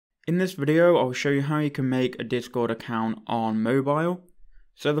In this video, I'll show you how you can make a Discord account on mobile.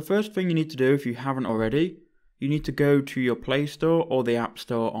 So the first thing you need to do, if you haven't already, you need to go to your Play Store or the App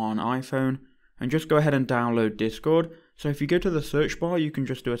Store on iPhone and just go ahead and download Discord. So if you go to the search bar, you can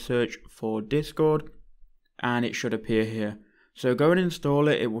just do a search for Discord and it should appear here. So go and install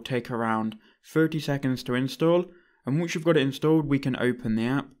it. It will take around 30 seconds to install, and once you've got it installed, we can open the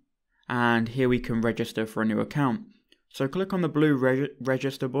app and here we can register for a new account. So click on the blue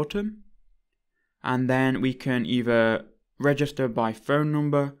register button, and then we can either register by phone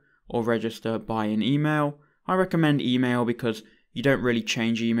number or register by an email. I recommend email because you don't really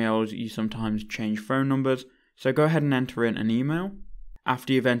change emails, you sometimes change phone numbers. So go ahead and enter in an email.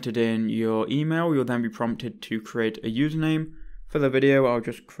 After you've entered in your email, you'll then be prompted to create a username. For the video, I'll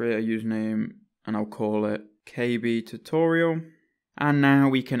just create a username and I'll call it KB Tutorial. And now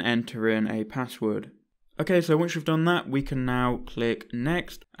we can enter in a password. Okay, so once you've done that, we can now click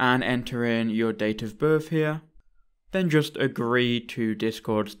next and enter in your date of birth here. Then just agree to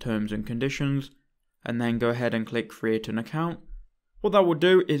Discord's terms and conditions, and then go ahead and click create an account. What that will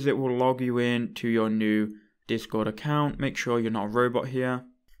do is it will log you in to your new Discord account. Make sure you're not a robot here.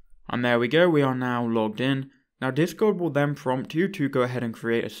 And there we go, we are now logged in. Now Discord will then prompt you to go ahead and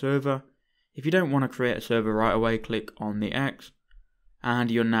create a server. If you don't want to create a server right away, click on the X and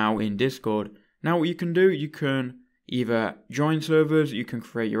you're now in Discord. Now what you can do, you can either join servers, you can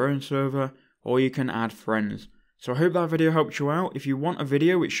create your own server, or you can add friends. So I hope that video helped you out. If you want a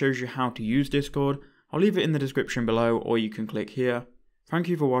video which shows you how to use Discord, I'll leave it in the description below, or you can click here. Thank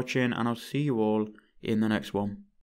you for watching, and I'll see you all in the next one.